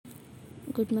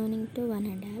Good morning to one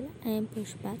and all. I am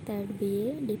Pushpa, 3rd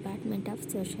BA, Department of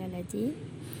Sociology.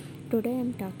 Today I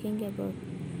am talking about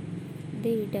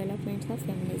the developments of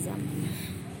feminism.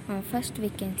 First we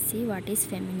can see what is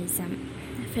feminism.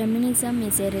 Feminism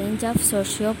is a range of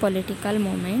socio-political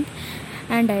movements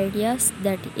and ideas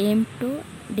that aim to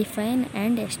define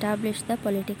and establish the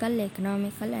political,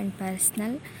 economical and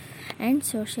personal and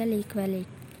social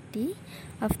equality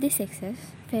of the sexes.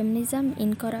 Feminism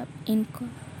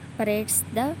incorporates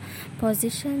the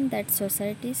position that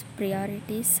society's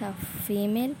priorities of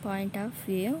female point of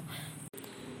view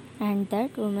and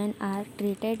that women are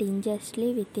treated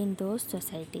unjustly within those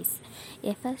societies.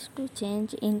 Efforts to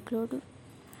change include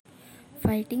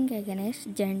fighting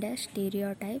against gender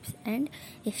stereotypes and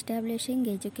establishing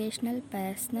educational,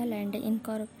 personal and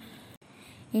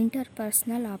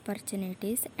interpersonal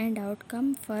opportunities and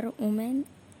outcomes for women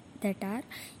that are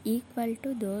equal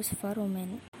to those for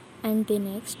women. And the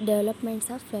next,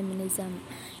 developments of feminism.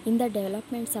 In the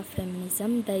developments of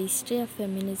feminism, the history of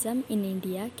feminism in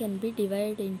India can be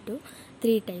divided into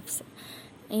three types.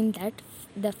 In that,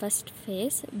 the first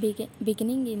phase,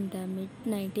 beginning in the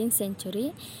mid-19th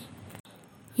century,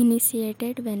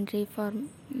 initiated when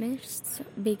reformists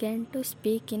began to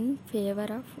speak in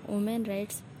favor of women's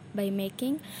rights by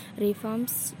making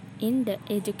reforms in the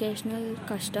educational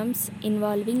customs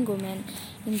involving women.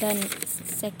 In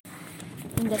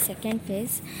the second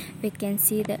phase, we can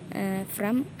see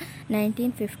from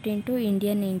 1915 to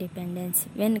Indian independence,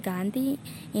 when Gandhi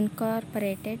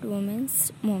incorporated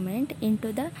women's movement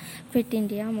into the Fit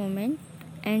India movement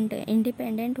and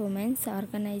independent women's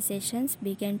organizations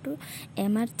began to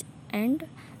emerge. And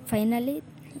finally,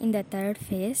 in the third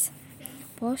phase,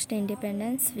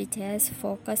 post-independence, which has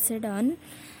focused on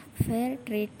fair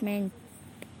treatment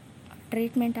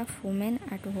of women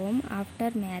at home,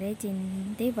 after marriage,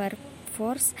 in the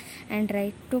workforce and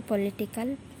right to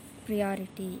political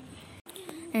priority.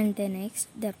 And the next,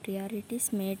 the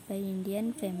priorities made by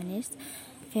Indian feminist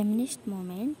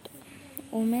movement.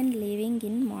 Women living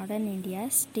in modern India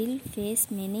still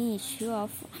face many issues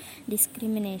of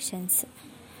discriminations,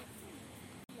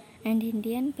 and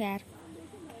Indian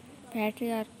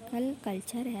patriarchal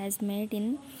culture has made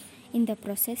in the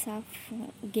process of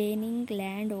gaining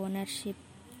land ownership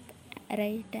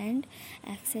right and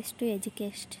access to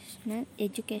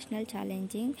educational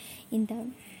challenging in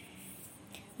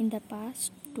the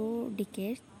past 2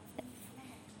 decades.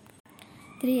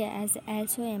 3 has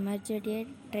also emerged a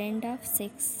trend of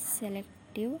sex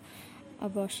selective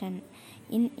abortion.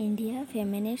 In India,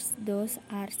 feminists, those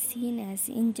are seen as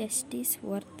injustice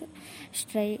worth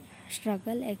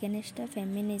struggle against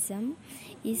feminism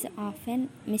is often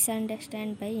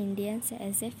misunderstood by Indians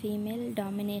as a female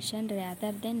domination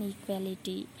rather than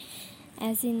equality.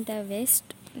 As in the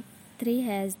West, 3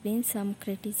 has been some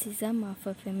criticism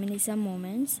of feminism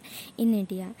movements in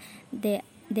India. They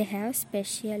have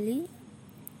specially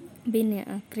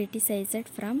been criticized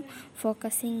from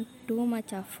focusing too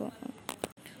much of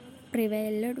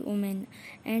privileged women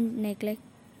and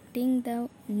neglecting the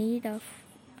need of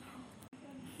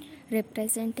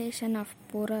representation of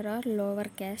poorer or lower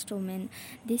caste women.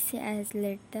 This has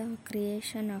led the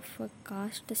creation of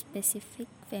caste-specific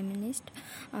feminist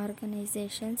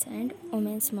organizations and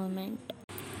women's movement.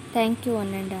 Thank you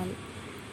one and all.